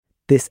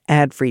This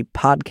ad-free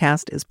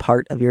podcast is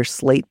part of your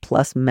Slate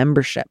Plus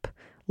membership.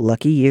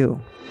 Lucky you.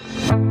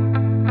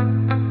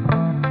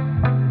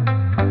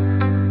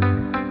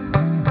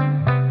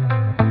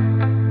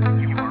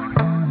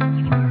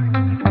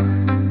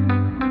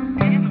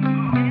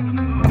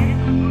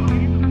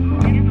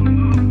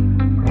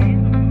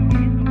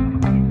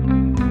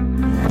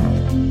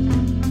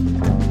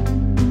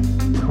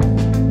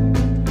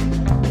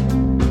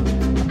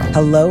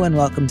 Hello and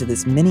welcome to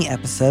this mini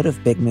episode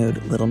of Big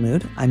Mood, Little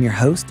Mood. I'm your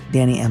host,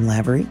 Danny M.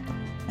 Lavery,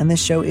 and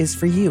this show is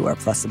for you, our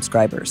Plus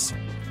subscribers.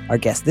 Our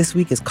guest this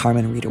week is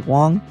Carmen Rita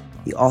Wong,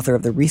 the author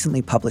of the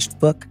recently published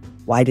book,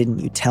 Why Didn't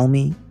You Tell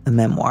Me? A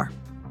Memoir.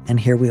 And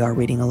here we are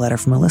reading a letter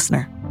from a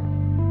listener.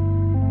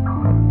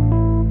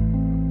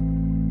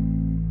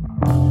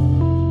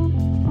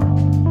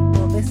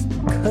 Well, this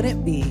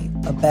couldn't be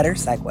a better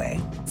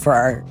segue for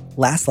our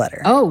last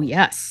letter. Oh,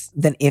 yes.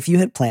 Than if you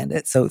had planned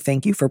it. So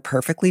thank you for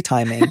perfectly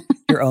timing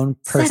your own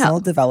personal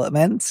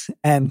development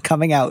and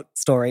coming out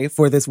story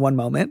for this one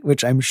moment,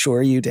 which I'm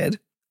sure you did.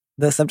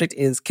 The subject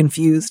is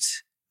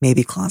confused,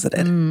 maybe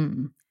closeted.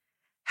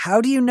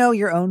 How do you know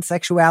your own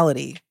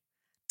sexuality?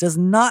 Does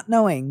not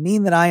knowing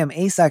mean that I am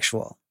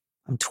asexual?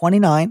 I'm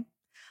 29.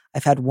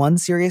 I've had one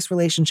serious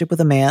relationship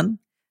with a man,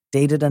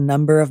 dated a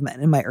number of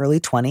men in my early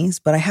 20s,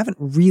 but I haven't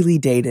really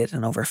dated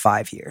in over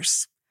 5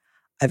 years.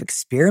 I've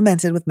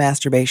experimented with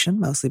masturbation,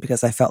 mostly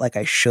because I felt like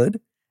I should,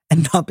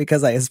 and not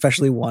because I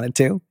especially wanted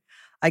to.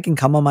 I can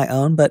come on my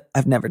own, but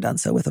I've never done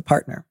so with a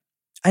partner.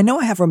 I know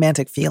I have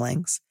romantic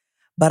feelings,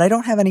 but I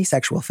don't have any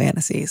sexual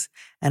fantasies.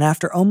 And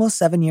after almost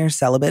 7 years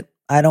celibate,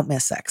 I don't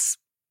miss sex.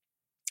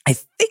 I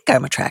think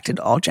I'm attracted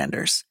to all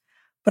genders,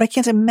 but I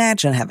can't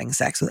imagine having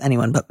sex with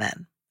anyone but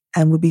men,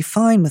 and would be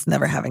fine with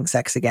never having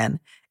sex again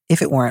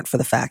if it weren't for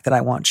the fact that I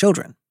want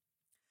children.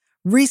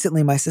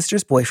 Recently, my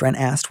sister's boyfriend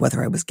asked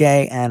whether I was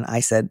gay, and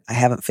I said I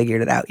haven't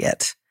figured it out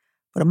yet.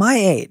 But at my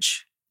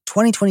age,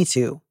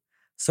 2022,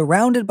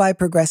 surrounded by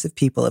progressive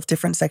people of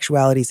different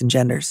sexualities and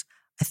genders,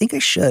 I think I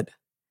should.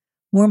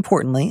 More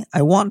importantly,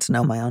 I want to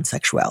know my own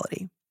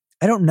sexuality.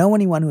 I don't know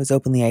anyone who is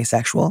openly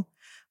asexual,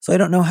 so I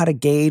don't know how to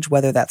gauge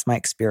whether that's my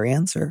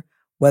experience or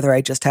whether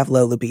I just have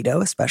low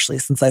libido, especially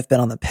since I've been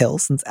on the pill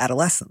since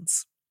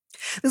adolescence.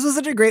 This was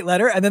such a great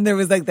letter, and then there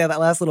was like that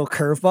last little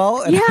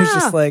curveball, and I was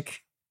just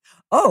like,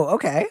 oh,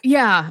 okay.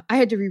 Yeah, I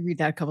had to reread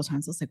that a couple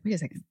times. I was like, wait a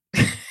second.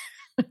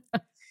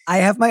 I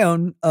have my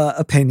own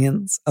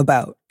opinions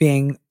about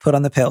being put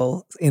on the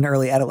pill in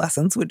early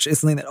adolescence, which is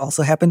something that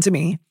also happened to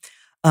me.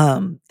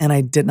 And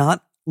I did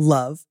not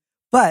love,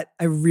 but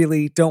I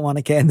really don't want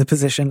to get in the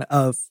position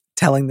of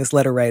telling this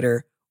letter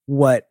writer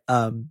what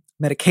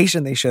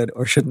medication they should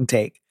or shouldn't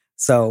take.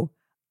 So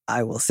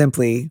I will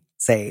simply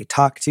say,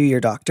 talk to your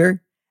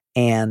doctor,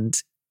 and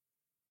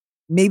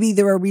maybe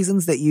there are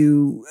reasons that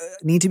you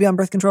need to be on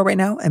birth control right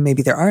now, and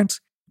maybe there aren't.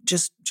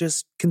 Just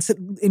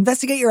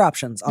investigate your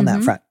options on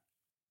that front.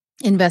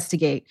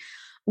 Investigate.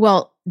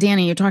 Well,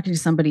 Danny, you're talking to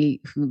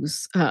somebody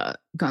who's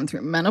gone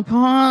through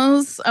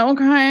menopause.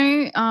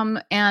 Okay.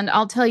 And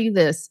I'll tell you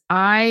this.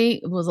 I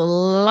was a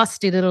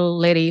lusty little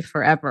lady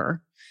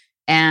forever,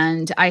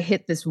 and I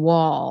hit this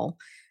wall,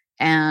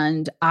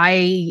 and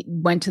I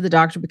went to the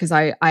doctor because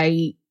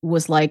I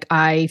was like,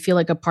 I feel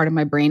like a part of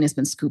my brain has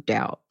been scooped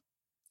out.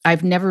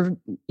 I've never,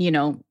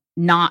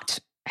 not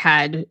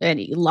had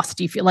any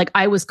lusty feel. Like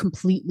I was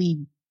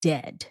completely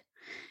dead.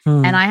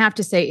 And I have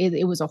to say,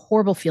 it was a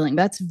horrible feeling.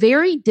 That's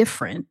very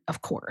different,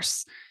 of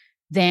course,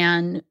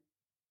 than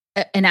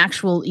an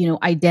actual,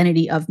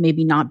 identity of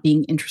maybe not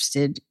being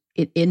interested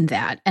in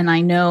that. And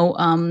I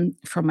know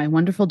from my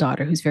wonderful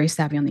daughter, who's very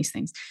savvy on these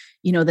things,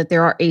 that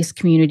there are ACE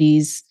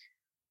communities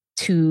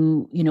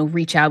to,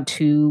 reach out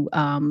to.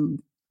 I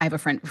have a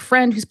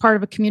friend who's part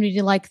of a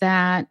community like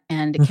that,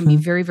 and it can be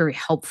very, very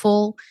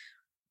helpful.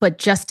 But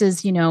just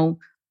as,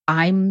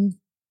 I'm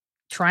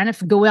trying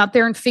to go out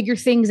there and figure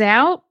things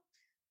out,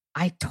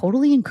 I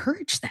totally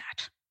encourage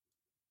that.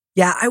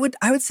 Yeah, I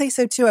would say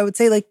so too. I would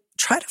say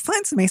try to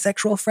find some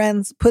asexual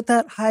friends, put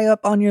that high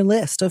up on your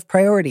list of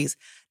priorities,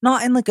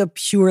 not in a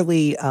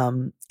purely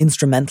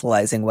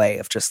instrumentalizing way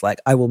of just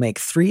I will make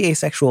 3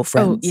 asexual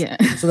friends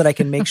so that I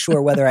can make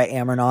sure whether I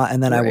am or not.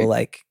 And then I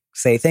will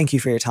say, thank you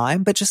for your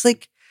time. But just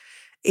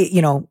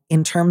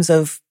in terms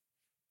of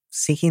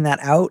seeking that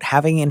out,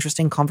 having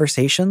interesting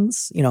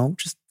conversations,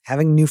 just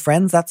having new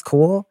friends, that's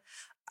cool.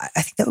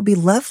 I think that would be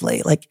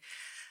lovely.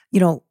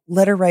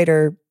 Letter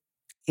writer,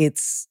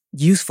 it's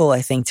useful,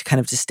 I think, to kind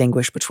of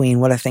distinguish between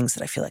what are things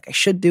that I feel like I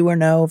should do or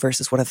know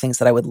versus what are things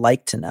that I would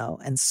like to know.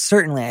 And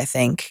certainly I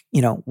think,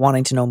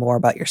 wanting to know more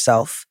about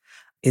yourself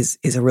is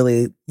a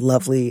really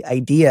lovely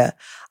idea.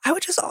 I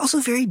would just also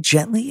very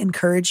gently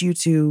encourage you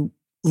to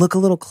look a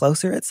little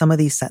closer at some of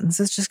these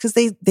sentences, just because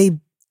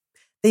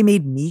they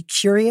made me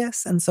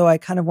curious. And so I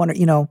kind of wonder,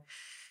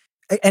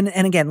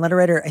 and again, letter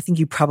writer, I think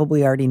you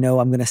probably already know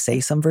I'm going to say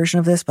some version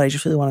of this, but I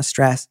just really want to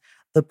stress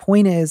the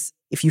point is,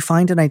 if you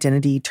find an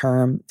identity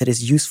term that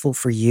is useful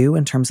for you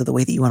in terms of the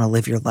way that you want to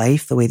live your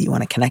life, the way that you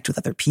want to connect with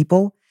other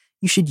people,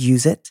 you should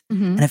use it.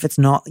 And if it's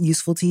not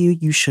useful to you,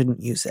 you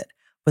shouldn't use it.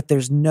 but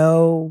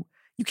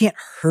you can't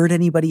hurt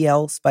anybody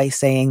else by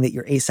saying that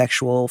you're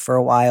asexual for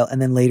a while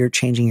and then later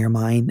changing your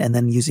mind and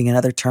then using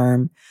another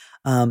term.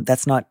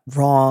 That's not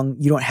wrong.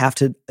 You don't have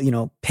to,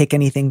 pick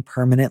anything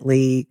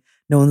permanently.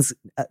 No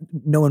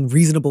one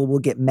reasonable will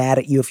get mad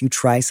at you if you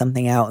try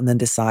something out and then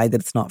decide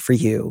that it's not for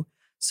you.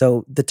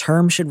 So the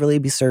term should really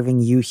be serving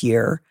you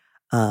here,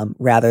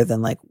 rather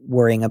than like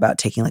worrying about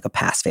taking like a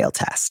pass-fail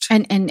test.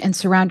 And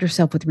surround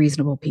yourself with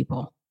reasonable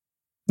people.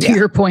 To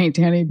your point,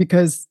 Danny,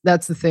 because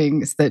that's the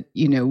thing is that,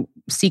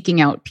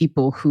 seeking out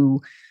people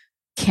who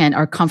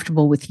are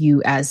comfortable with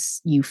you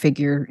as you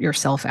figure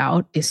yourself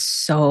out is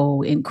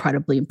so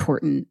incredibly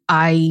important.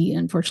 I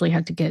unfortunately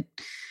had to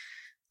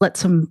let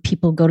some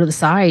people go to the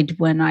side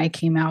when I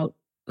came out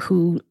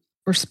who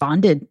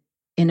responded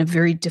in a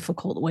very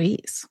difficult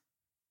ways.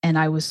 And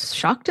I was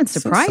shocked and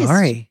surprised. So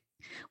sorry.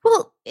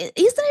 Well, isn't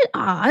it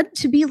odd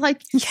to be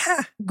like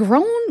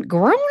grown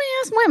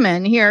ass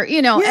women here,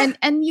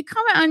 and you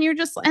come out and you're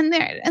just and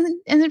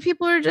then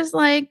people are just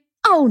like,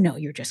 oh no,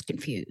 you're just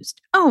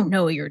confused. Oh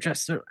no, you're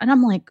just, and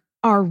I'm like,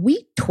 are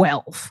we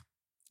 12?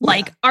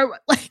 Like,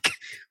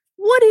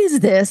 what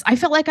is this? I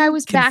felt like I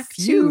was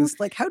confused. Back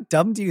to like, how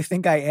dumb do you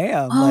think I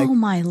am? Oh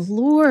my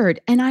Lord.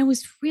 And I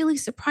was really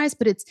surprised,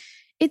 but it's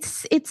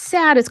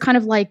sad. It's kind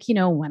of like,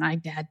 when I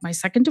had my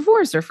second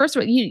divorce or first,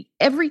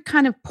 every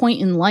kind of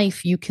point in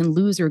life you can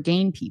lose or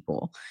gain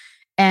people.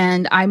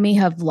 And I may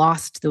have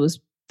lost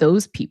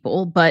those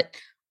people, but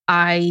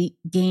I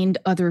gained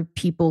other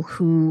people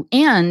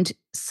and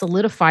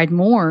solidified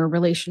more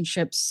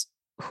relationships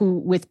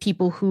with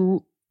people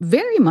who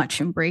very much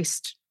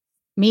embraced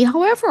me,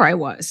 however I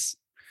was.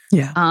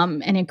 Yeah.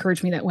 And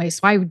encouraged me that way.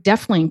 So I would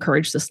definitely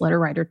encourage this letter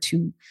writer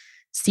to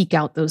seek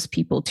out those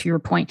people, to your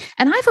point.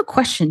 And I have a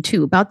question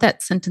too about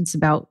that sentence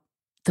about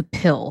the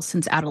pill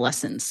since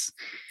adolescence.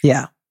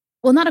 Yeah.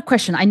 Well, not a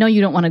question. I know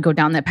you don't want to go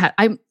down that path.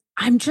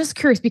 I'm just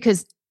curious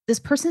because this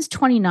person's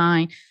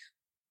 29.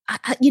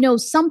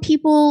 Some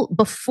people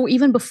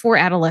even before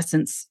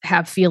adolescence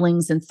have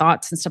feelings and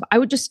thoughts and stuff. I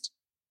would just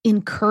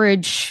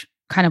encourage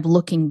kind of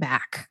looking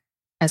back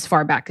as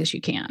far back as you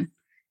can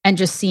and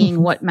just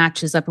seeing what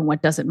matches up and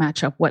what doesn't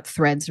match up, what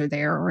threads are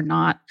there or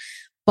not.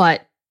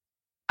 But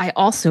I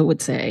also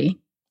would say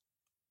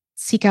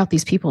seek out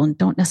these people and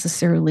don't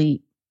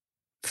necessarily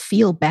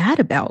feel bad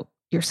about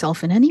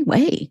yourself in any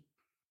way.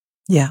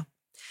 Yeah.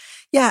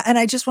 Yeah. And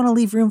I just want to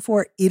leave room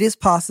for it is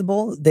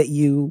possible that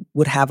you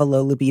would have a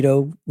low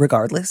libido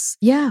regardless.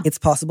 Yeah. It's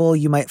possible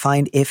you might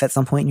find if at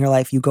some point in your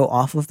life you go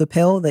off of the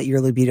pill that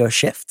your libido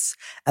shifts.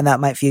 And that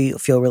might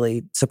feel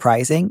really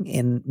surprising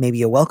in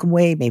maybe a welcome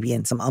way, maybe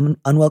in some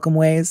unwelcome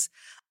ways.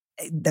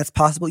 That's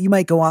possible. You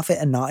might go off it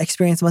and not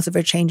experience much of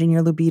a change in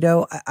your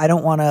libido. I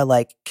don't want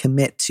to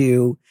commit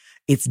to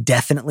it's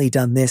definitely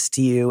done this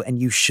to you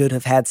and you should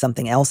have had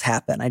something else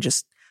happen.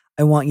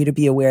 I want you to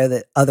be aware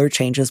that other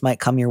changes might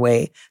come your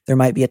way. There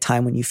might be a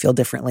time when you feel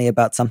differently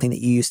about something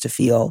that you used to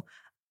feel.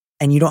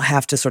 And you don't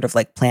have to sort of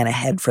plan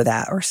ahead for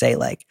that or say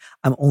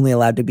I'm only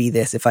allowed to be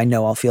this if I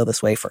know I'll feel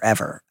this way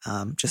forever.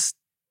 Just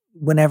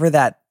whenever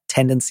that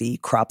tendency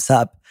crops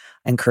up,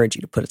 I encourage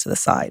you to put it to the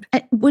side.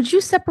 Would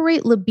you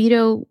separate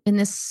libido in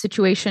this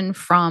situation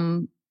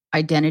from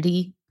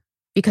identity?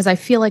 Because I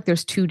feel like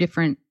there's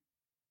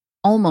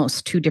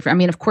almost two different. I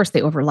mean, of course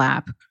they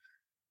overlap,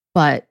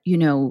 but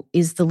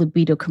is the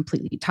libido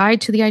completely tied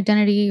to the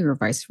identity or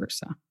vice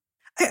versa?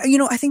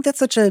 I think that's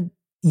such a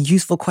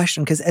useful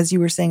question because as you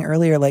were saying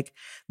earlier,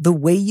 the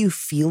way you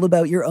feel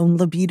about your own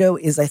libido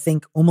is, I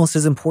think, almost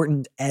as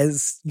important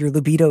as your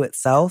libido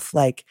itself.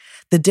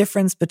 The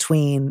difference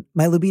between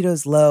my libido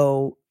is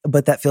low,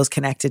 but that feels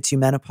connected to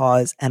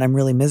menopause and I'm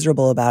really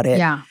miserable about it.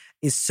 Yeah.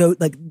 Is so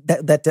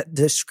that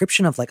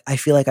description of I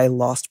feel like I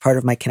lost part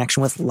of my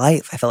connection with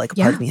life. I felt like a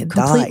part of me had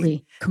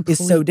died. Is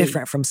so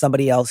different from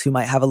somebody else who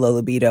might have a low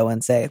libido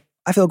and say,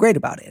 I feel great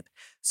about it.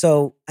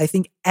 So I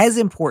think as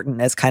important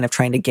as kind of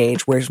trying to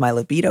gauge where's my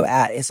libido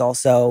at is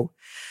also,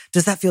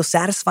 does that feel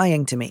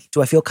satisfying to me?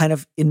 Do I feel kind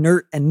of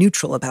inert and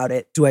neutral about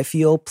it? Do I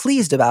feel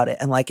pleased about it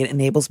and it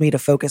enables me to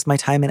focus my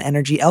time and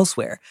energy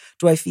elsewhere?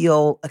 Do I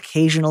feel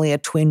occasionally a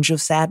twinge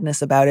of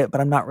sadness about it, but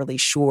I'm not really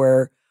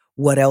sure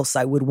what else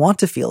I would want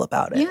to feel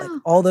about it? Yeah.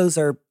 All those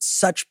are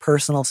such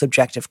personal,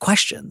 subjective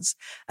questions.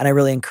 And I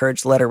really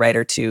encourage the letter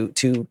writer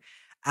to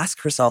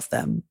ask herself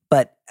them.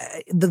 But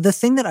the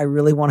thing that I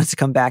really wanted to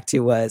come back to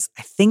was,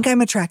 I think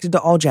I'm attracted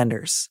to all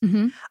genders.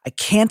 Mm-hmm. I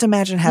can't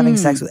imagine having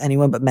sex with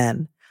anyone but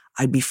men.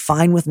 I'd be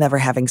fine with never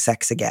having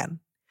sex again.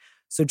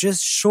 So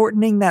just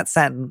shortening that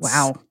sentence.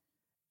 Wow.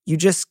 You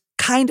just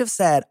kind of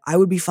said, I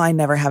would be fine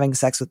never having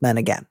sex with men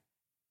again.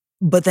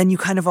 But then you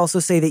kind of also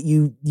say that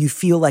you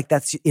feel like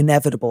that's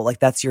inevitable,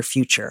 like that's your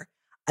future.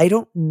 I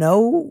don't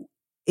know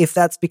if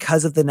that's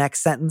because of the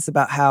next sentence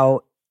about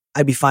how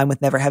I'd be fine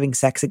with never having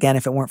sex again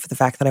if it weren't for the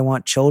fact that I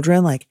want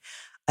children.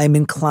 I'm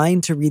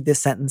inclined to read this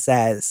sentence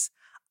as,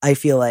 I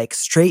feel like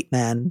straight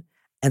men,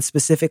 and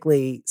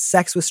specifically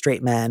sex with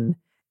straight men,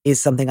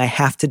 is something I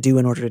have to do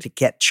in order to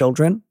get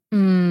children.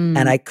 And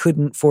I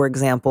couldn't, for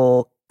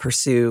example,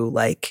 pursue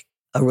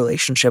a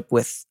relationship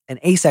with an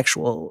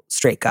asexual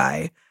straight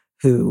guy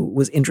who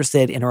was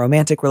interested in a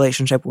romantic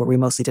relationship where we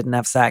mostly didn't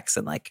have sex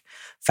and like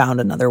found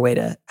another way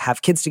to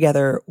have kids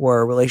together, or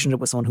a relationship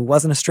with someone who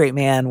wasn't a straight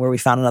man where we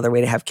found another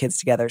way to have kids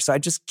together. So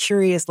I'm just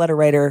curious, letter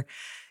writer,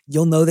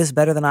 you'll know this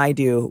better than I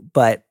do,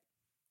 but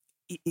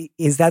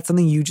is that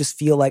something you just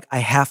feel like I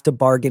have to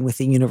bargain with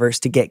the universe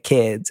to get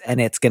kids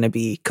and it's going to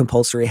be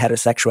compulsory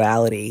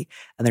heterosexuality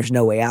and there's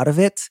no way out of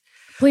it?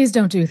 Please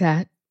don't do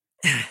that.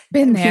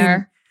 Been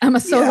there. I'm a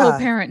solo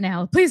parent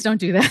now. Please don't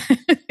do that.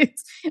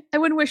 I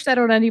wouldn't wish that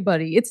on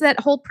anybody. It's that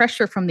whole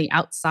pressure from the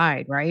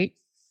outside, right?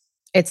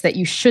 It's that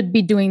you should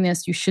be doing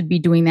this. You should be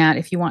doing that.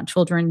 If you want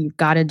children, you've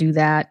got to do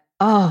that.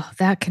 Oh,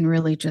 that can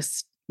really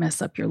just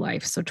mess up your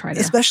life. So try to.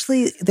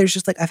 Especially, there's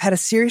just like, I've had a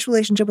serious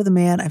relationship with a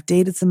man. I've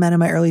dated some men in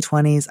my early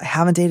 20s. I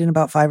haven't dated in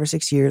about 5 or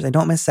 6 years. I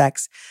don't miss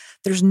sex.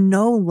 There's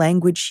no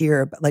language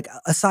here, like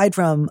aside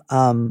from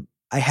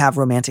I have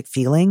romantic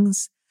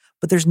feelings,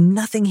 but there's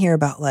nothing here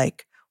about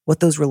like what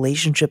those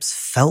relationships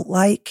felt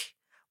like,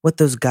 what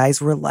those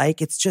guys were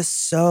like. It's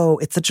just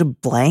it's such a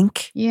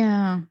blank.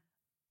 Yeah.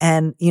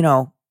 And,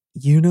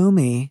 you know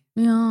me.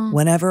 Yeah.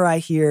 Whenever I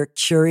hear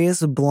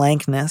curious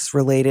blankness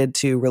related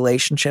to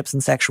relationships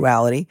and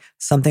sexuality,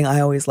 something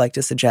I always like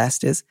to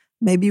suggest is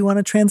maybe you want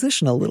to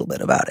transition a little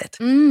bit about it.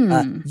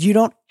 You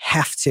don't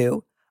have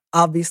to.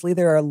 Obviously,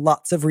 there are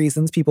lots of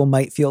reasons people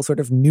might feel sort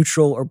of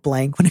neutral or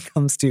blank when it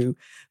comes to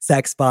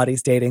sex,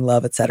 bodies, dating,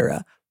 love,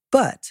 etc.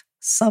 But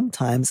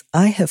sometimes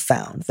I have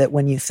found that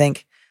when you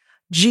think,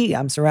 gee,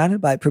 I'm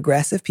surrounded by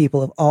progressive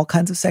people of all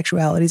kinds of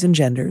sexualities and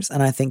genders,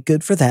 and I think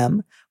good for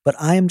them, but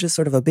I am just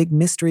sort of a big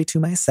mystery to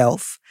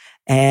myself,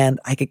 and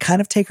I could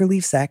kind of take or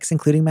leave sex,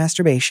 including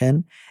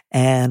masturbation,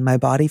 and my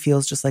body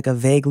feels just like a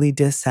vaguely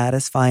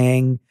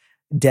dissatisfying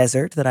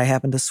desert that I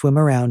happen to swim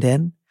around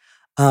in.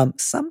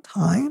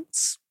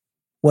 Sometimes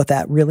what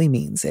that really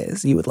means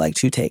is you would like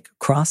to take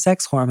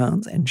cross-sex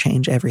hormones and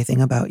change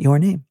everything about your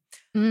name.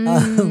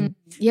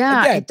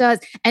 Yeah, again, it does.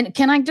 And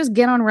can I just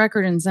get on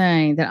record and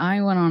say that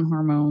I went on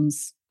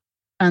hormones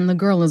and the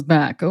girl is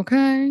back,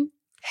 okay?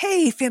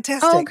 Hey,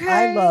 fantastic. Okay.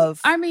 I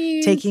love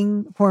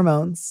taking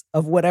hormones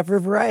of whatever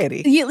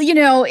variety. You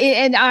know,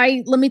 and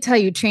let me tell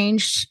you,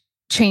 changed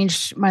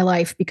my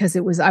life because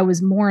I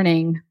was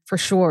mourning for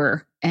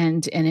sure.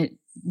 And it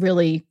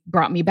really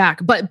brought me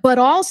back. But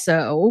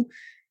also,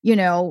 you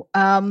know,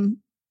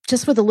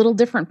 just with a little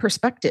different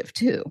perspective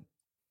too.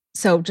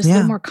 So just a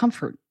little more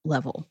comfort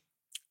level.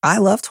 I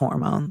loved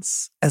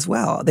hormones as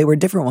well. They were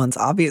different ones,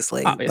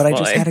 obviously. But I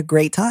just had a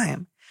great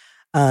time.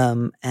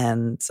 And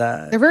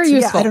they're very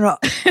useful. Yeah, I don't know.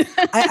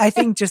 I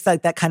think just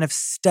like that kind of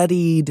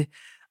studied,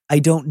 I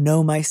don't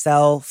know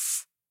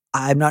myself.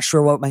 I'm not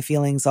sure what my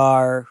feelings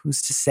are.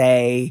 Who's to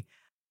say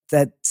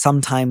that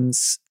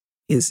sometimes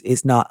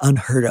is not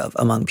unheard of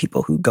among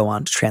people who go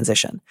on to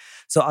transition.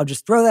 So I'll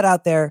just throw that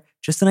out there.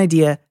 Just an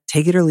idea.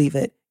 Take it or leave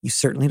it. You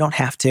certainly don't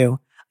have to.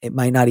 It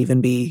might not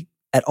even be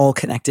at all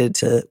connected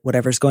to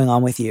whatever's going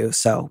on with you.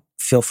 So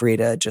feel free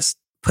to just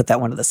put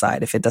that one to the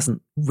side if it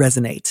doesn't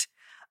resonate.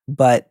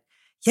 But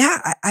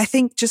yeah, I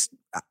think just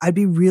I'd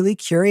be really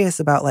curious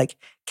about like,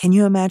 can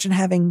you imagine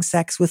having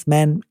sex with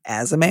men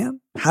as a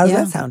man? How does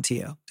that sound to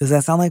you? Does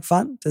that sound like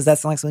fun? Does that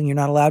sound like something you're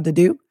not allowed to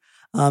do?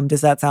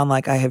 Does that sound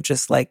like I have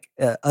just like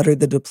uttered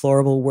the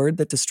deplorable word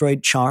that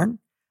destroyed charm?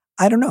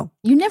 I don't know.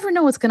 You never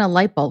know what's going to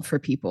light bulb for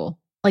people.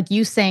 Like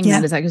you saying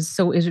that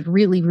is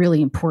really,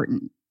 really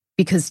important.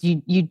 Because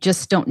you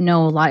just don't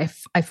know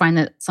life. I find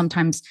that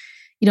sometimes,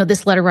 you know,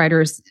 this letter writer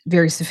is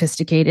very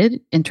sophisticated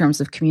in terms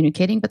of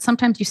communicating, but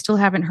sometimes you still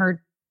haven't heard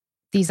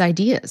these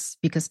ideas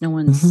because no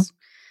one's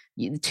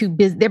too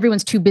busy.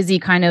 Everyone's too busy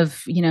kind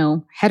of, you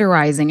know,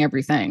 heterizing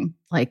everything.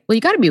 Like, well,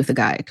 you got to be with a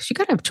guy because you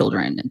got to have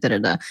children.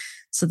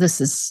 So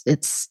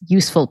it's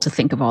useful to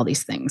think of all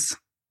these things.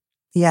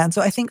 Yeah. And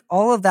so I think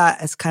all of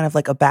that is kind of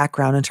like a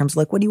background in terms of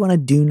like, what do you want to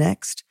do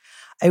next?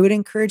 I would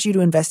encourage you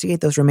to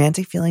investigate those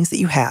romantic feelings that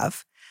you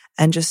have.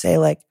 And just say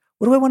like,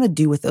 what do I want to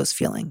do with those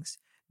feelings?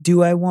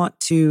 Do I want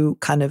to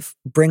kind of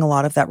bring a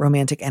lot of that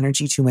romantic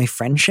energy to my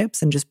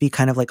friendships and just be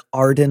kind of like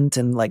ardent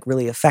and like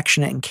really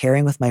affectionate and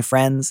caring with my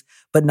friends,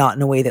 but not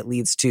in a way that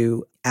leads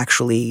to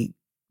actually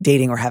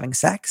dating or having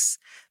sex?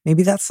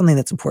 Maybe that's something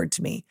that's important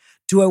to me.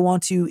 Do I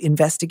want to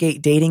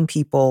investigate dating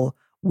people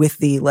with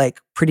the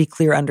like pretty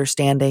clear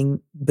understanding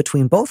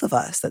between both of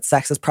us that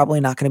sex is probably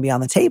not going to be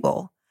on the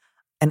table?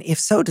 And if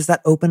so, does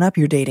that open up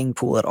your dating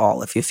pool at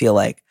all? If you feel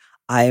like,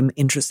 I'm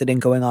interested in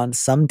going on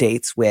some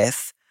dates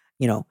with,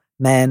 you know,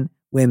 men,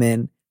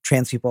 women,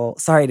 trans people.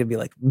 Sorry to be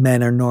like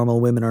men are normal,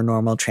 women are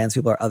normal, trans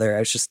people are other. I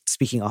was just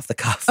speaking off the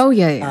cuff. Oh,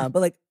 yeah. But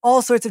like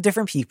all sorts of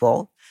different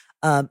people.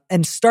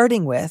 And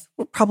starting with,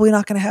 we're probably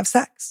not going to have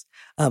sex,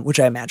 which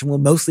I imagine will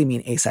mostly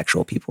mean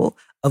asexual people,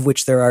 of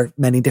which there are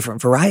many different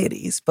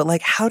varieties. But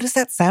like, how does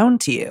that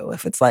sound to you?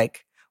 If it's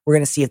like, we're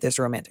going to see if there's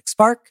a romantic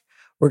spark.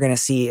 We're going to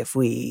see if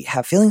we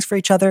have feelings for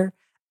each other,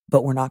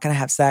 but we're not going to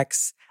have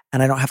sex.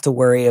 And I don't have to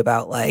worry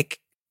about like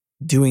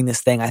doing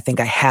this thing I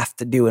think I have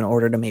to do in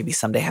order to maybe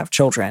someday have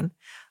children.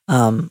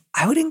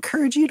 I would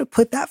encourage you to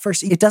put that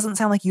first. It doesn't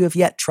sound like you have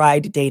yet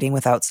tried dating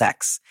without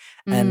sex.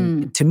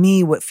 And to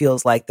me, what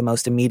feels like the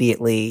most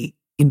immediately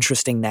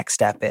interesting next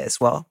step is,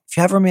 well, if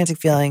you have romantic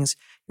feelings,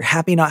 you're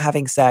happy not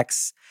having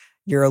sex,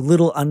 you're a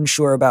little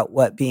unsure about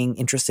what being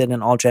interested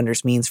in all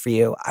genders means for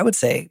you, I would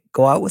say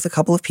go out with a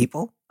couple of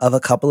people of a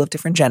couple of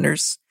different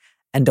genders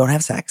and don't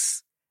have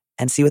sex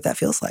and see what that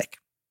feels like.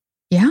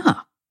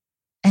 Yeah.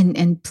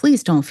 And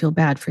please don't feel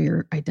bad for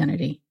your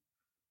identity.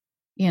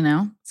 You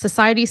know,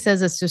 society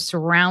says it just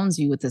surrounds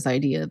you with this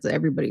idea that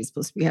everybody's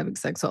supposed to be having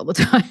sex all the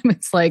time.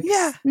 It's like,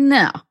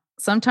 no,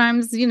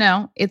 sometimes, you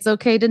know, it's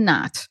okay to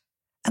not.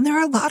 And there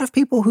are a lot of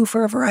people who,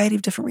 for a variety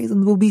of different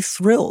reasons, will be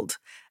thrilled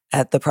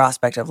at the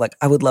prospect of like,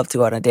 I would love to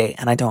go on a date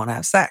and I don't want to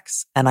have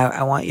sex. And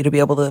I want you to be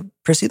able to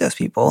pursue those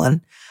people.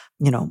 And,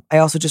 you know, I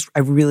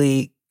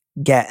really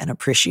get and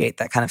appreciate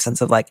that kind of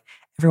sense of like,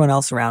 everyone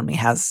else around me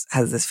has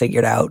this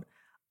figured out.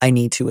 I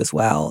need to as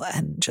well.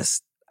 And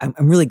just, I'm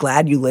really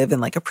glad you live in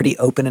like a pretty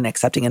open and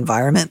accepting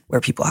environment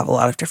where people have a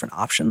lot of different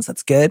options.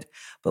 That's good.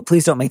 But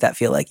please don't make that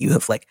feel like you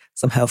have like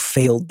somehow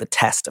failed the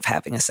test of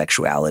having a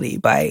sexuality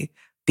by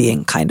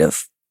being kind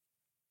of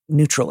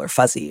neutral or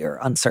fuzzy or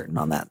uncertain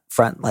on that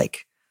front.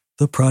 Like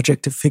the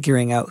project of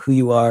figuring out who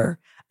you are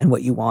and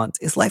what you want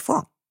is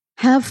lifelong.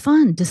 Have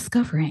fun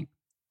discovering.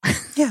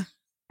 Yeah.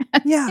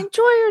 Yeah.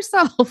 Enjoy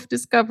yourself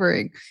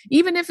discovering,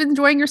 even if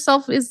enjoying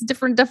yourself is a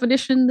different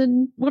definition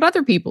than what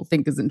other people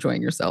think is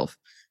enjoying yourself.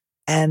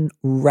 And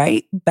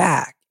right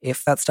back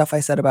if that stuff I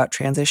said about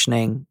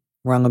transitioning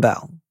rung a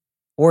bell,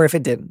 or if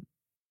it didn't.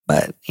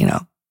 But, you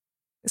know,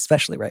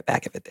 especially right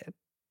back if it did.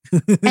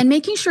 And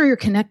making sure you're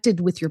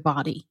connected with your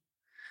body.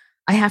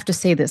 I have to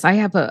say this. I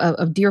have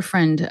a dear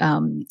friend,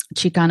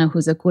 Chicana,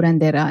 who's a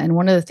curandera. And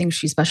one of the things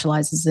she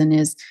specializes in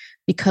is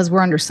because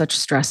we're under such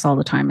stress all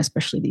the time,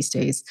 especially these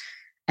days.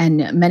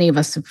 And many of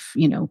us have,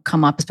 you know,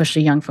 come up,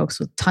 especially young folks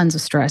with tons of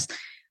stress.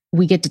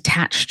 We get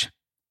detached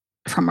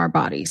from our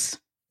bodies.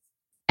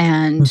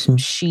 And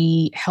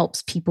she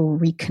helps people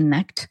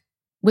reconnect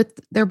with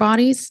their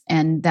bodies.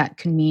 And that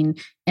can mean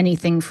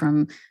anything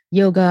from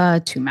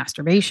yoga to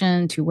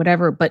masturbation to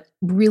whatever, but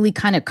really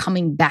kind of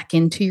coming back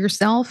into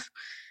yourself,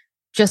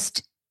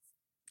 just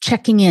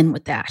checking in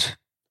with that.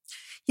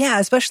 Yeah,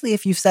 especially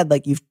if you've said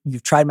like you've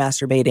tried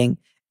masturbating,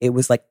 it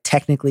was like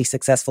technically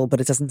successful,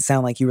 but it doesn't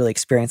sound like you really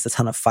experienced a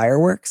ton of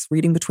fireworks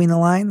reading between the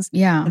lines.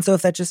 Yeah. And so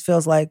if that just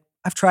feels like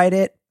I've tried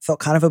it, felt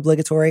kind of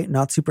obligatory,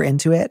 not super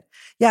into it.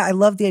 Yeah, I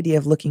love the idea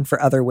of looking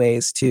for other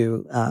ways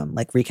to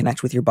like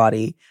reconnect with your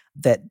body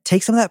that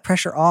take some of that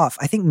pressure off.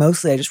 I think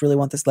mostly I just really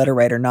want this letter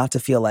writer not to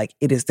feel like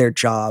it is their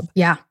job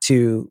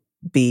to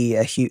be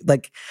a huge,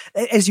 like,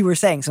 as you were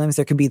saying, sometimes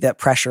there can be that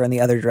pressure in the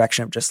other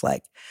direction of just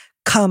like,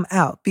 come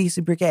out, be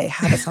super gay,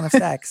 have a ton of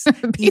sex,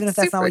 even if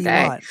that's not what you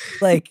want.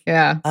 Like,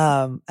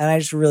 and I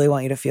just really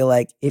want you to feel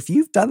like if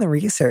you've done the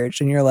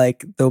research and you're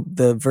like,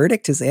 the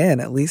verdict is in,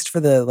 at least for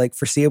the like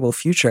foreseeable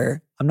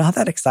future, I'm not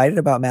that excited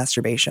about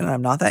masturbation.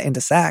 I'm not that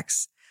into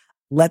sex.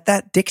 Let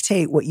that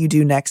dictate what you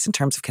do next in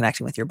terms of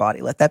connecting with your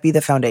body. Let that be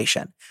the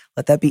foundation.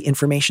 Let that be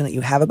information that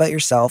you have about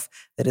yourself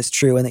that is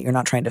true and that you're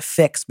not trying to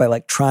fix by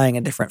like trying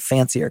a different,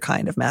 fancier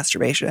kind of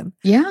masturbation.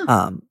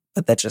 Yeah.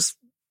 But that just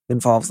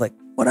involves like,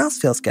 what else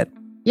feels good?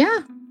 Yeah,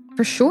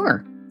 for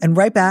sure. And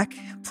write back,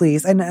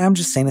 please. And I'm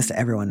just saying this to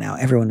everyone now.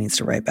 Everyone needs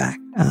to write back.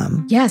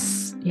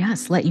 Yes.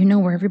 Let you know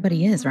where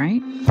everybody is,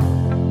 right?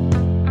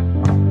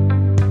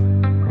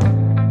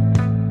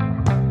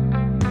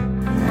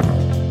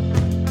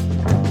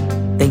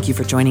 Thank you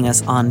for joining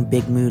us on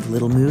Big Mood,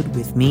 Little Mood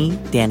with me,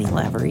 Danny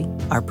Lavery.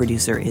 Our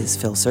producer is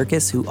Phil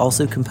Circus, who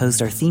also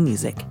composed our theme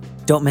music.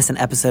 Don't miss an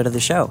episode of the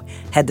show.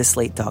 Head to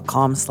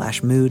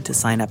slate.com/mood to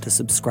sign up to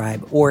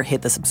subscribe or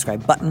hit the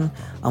subscribe button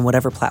on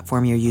whatever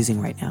platform you're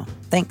using right now.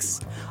 Thanks.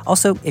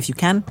 Also, if you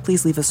can,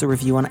 please leave us a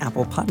review on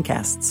Apple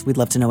Podcasts. We'd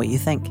love to know what you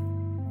think.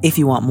 If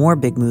you want more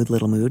Big Mood,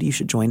 Little Mood, you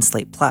should join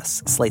Slate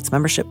Plus, Slate's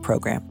membership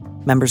program.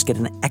 Members get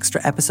an extra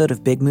episode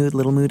of Big Mood,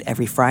 Little Mood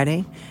every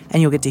Friday,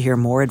 and you'll get to hear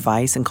more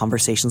advice and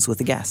conversations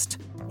with a guest.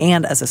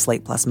 And as a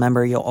Slate Plus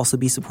member, you'll also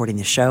be supporting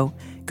the show.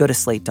 Go to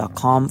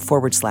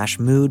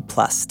slate.com/mood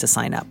plus to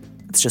sign up.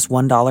 It's just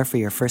 $1 for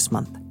your first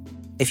month.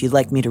 If you'd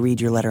like me to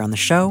read your letter on the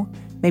show,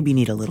 maybe you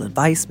need a little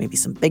advice, maybe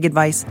some big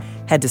advice,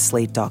 head to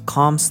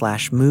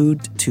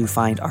slate.com/mood to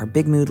find our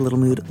Big Mood, Little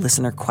Mood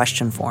listener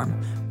question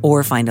form,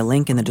 or find a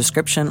link in the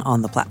description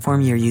on the platform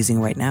you're using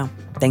right now.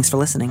 Thanks for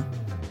listening.